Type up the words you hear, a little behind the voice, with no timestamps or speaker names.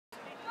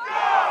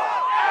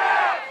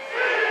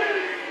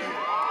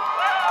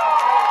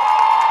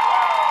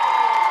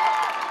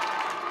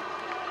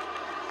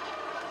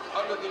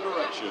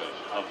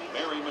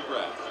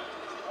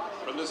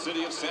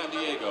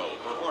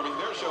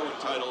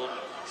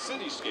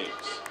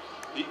Cityscapes,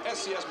 the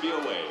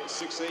SCSBOA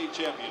 6A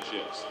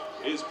Championships,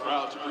 is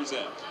proud to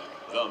present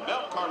the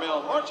Mount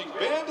Carmel Marching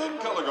Band and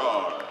Color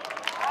Guard.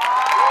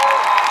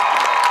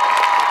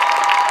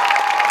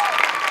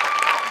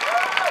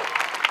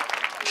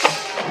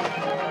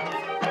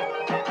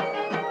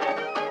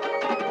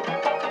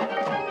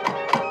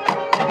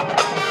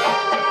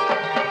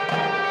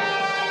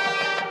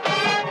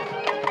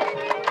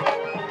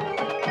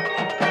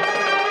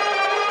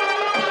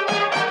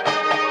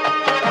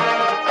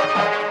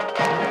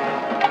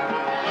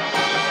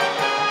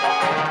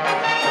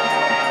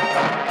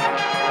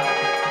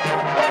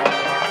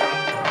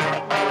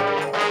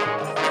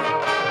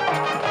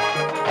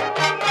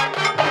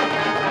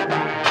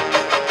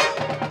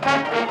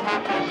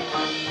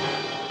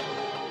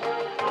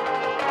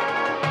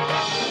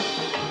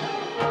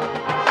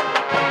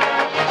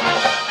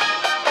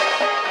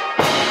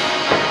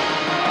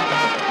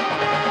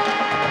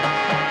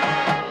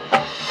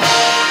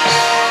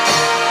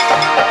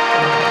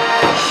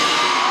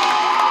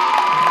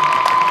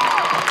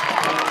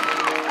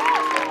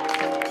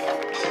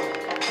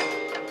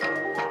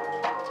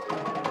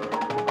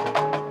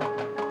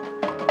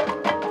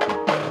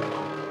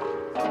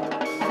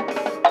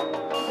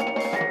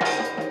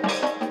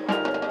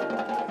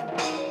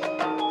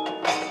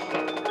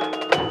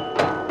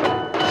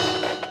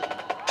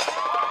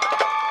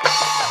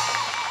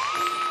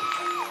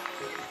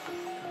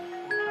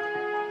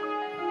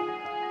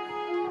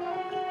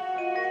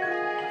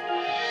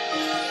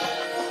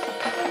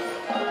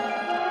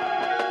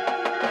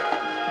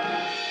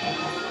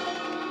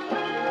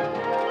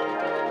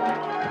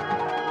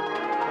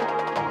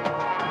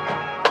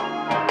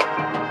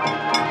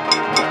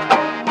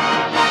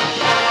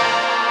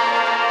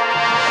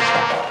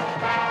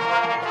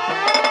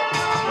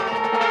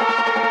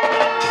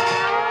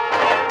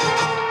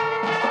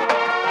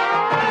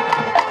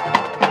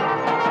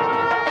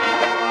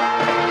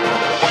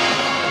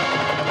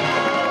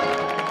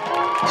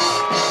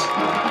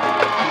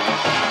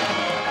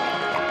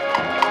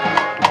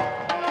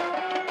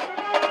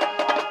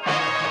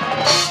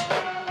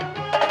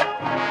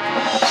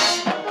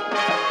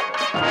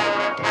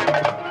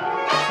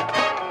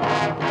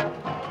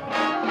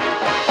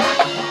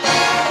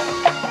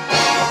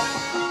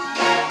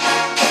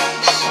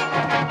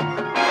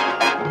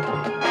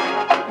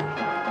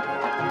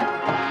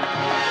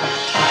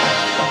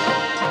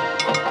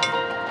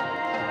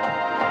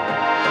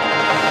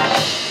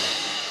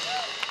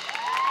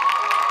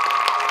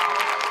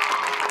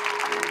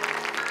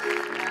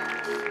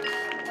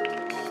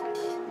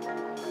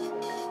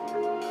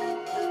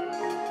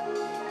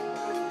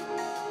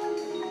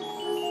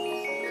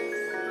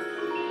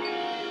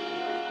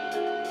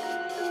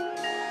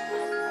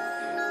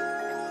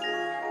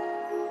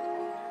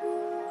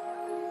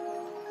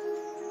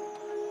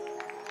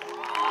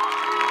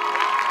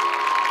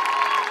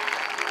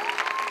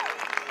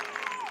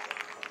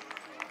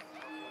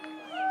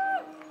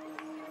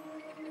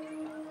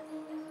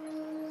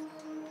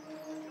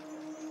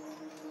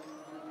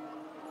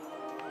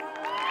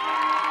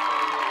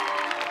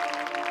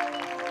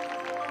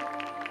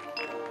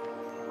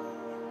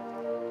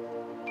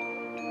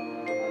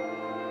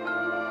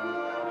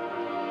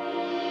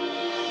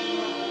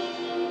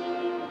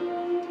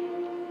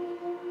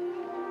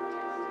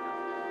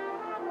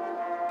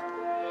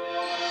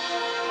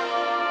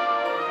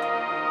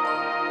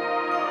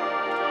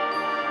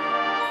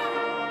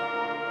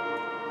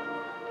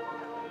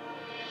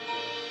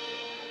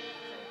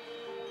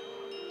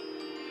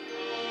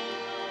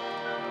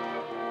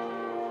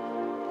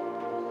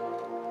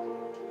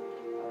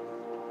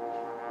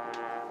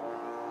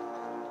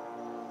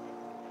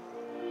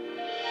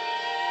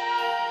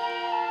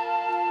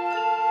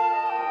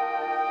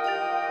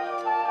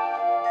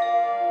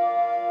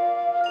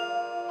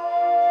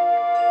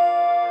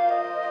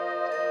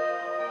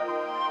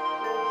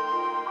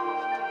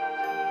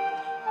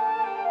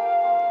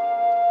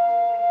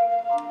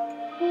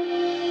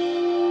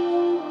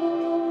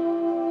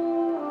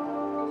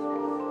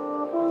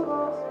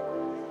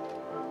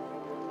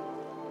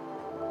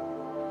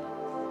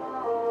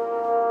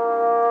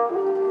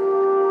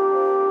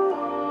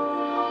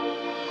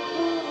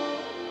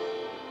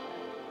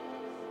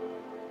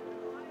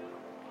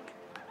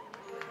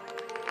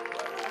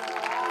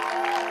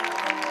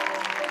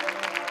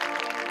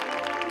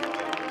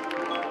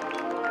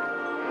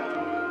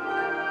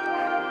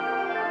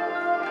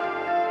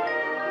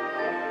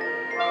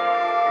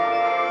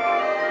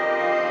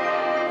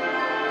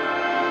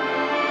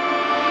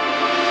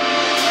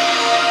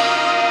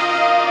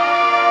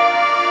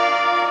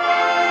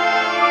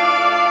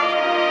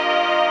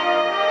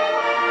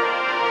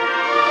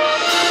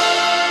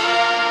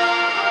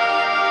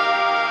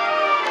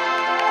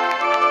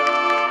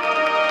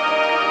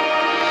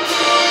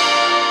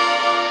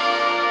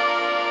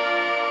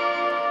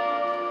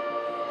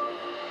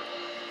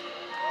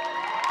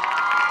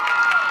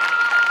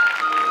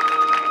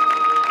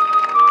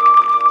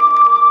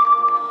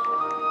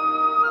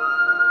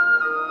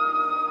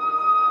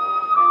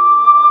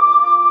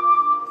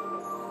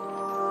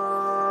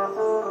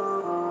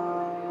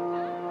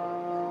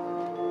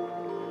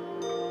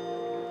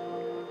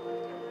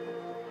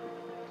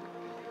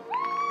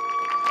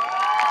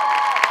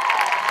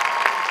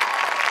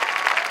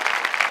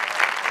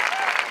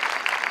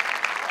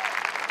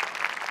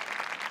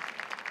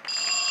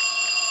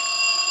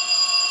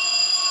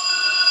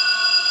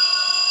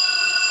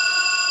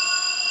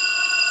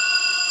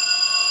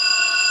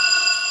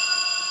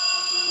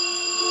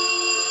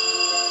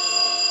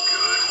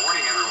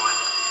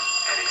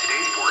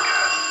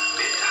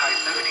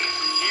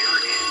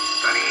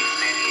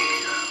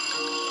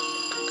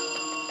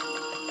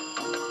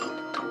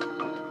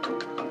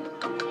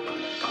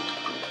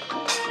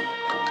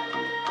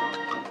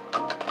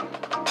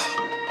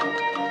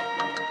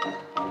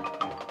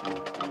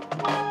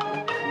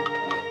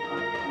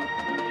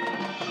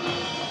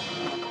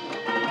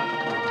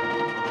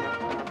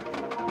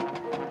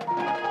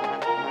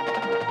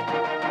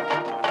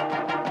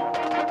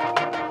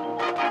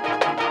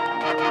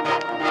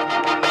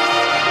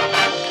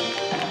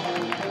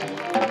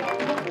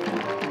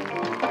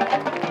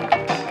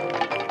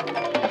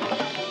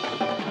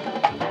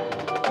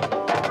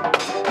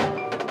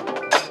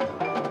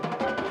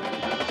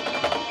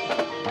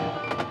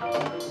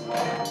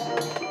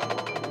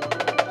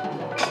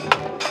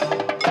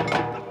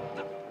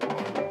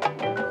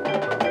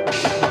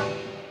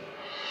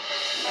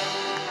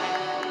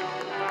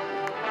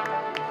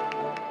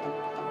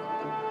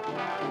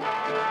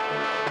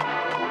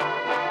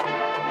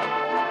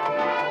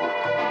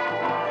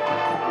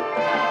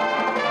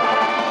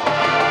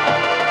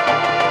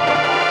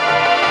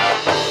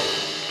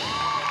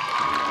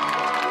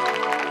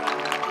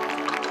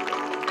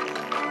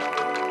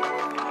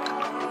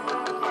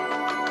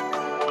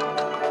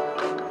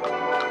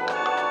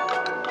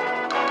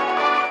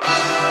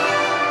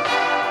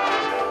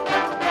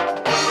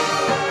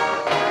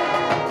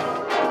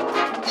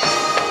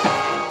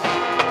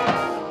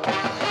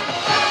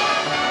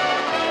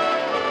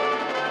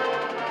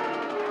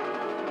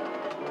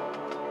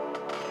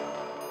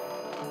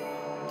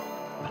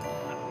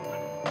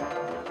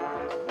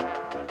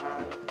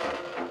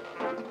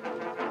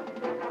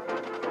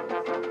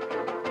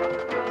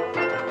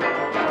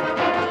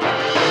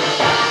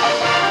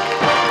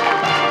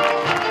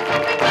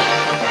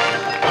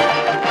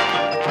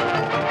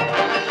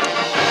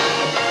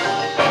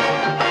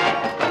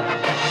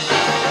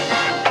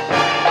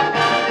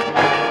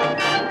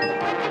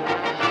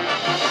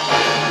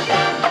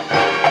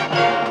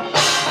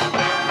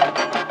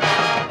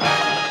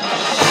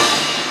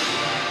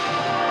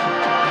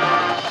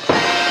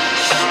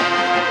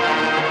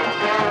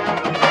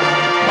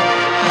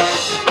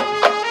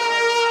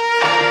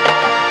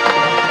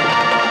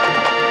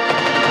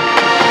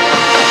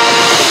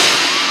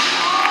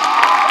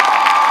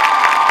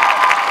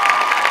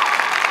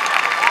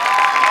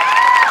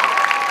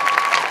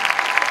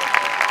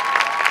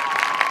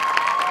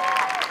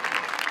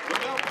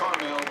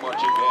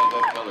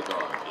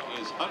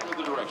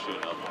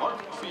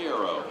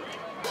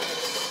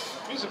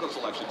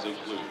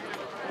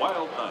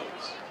 Wild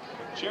Nights,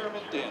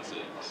 Chairman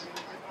Dances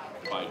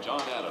by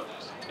John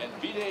Adams, and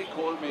Vide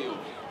Cor Meum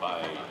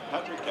by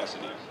Patrick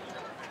Cassidy.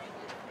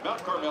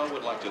 Mount Carmel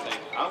would like to thank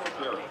our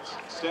parents,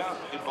 staff,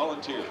 and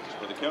volunteers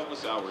for the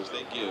countless hours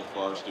they give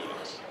for our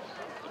students.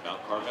 The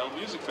Mount Carmel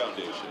Music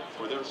Foundation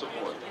for their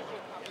support.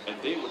 And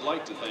they would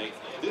like to thank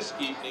this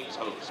evening's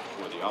host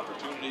for the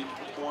opportunity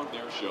to perform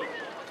their show.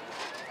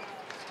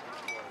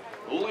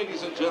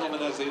 Ladies and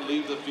gentlemen, as they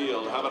leave the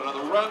field, how about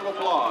another round of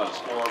applause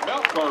for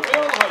Mount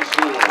Carmel High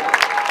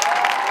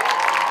School.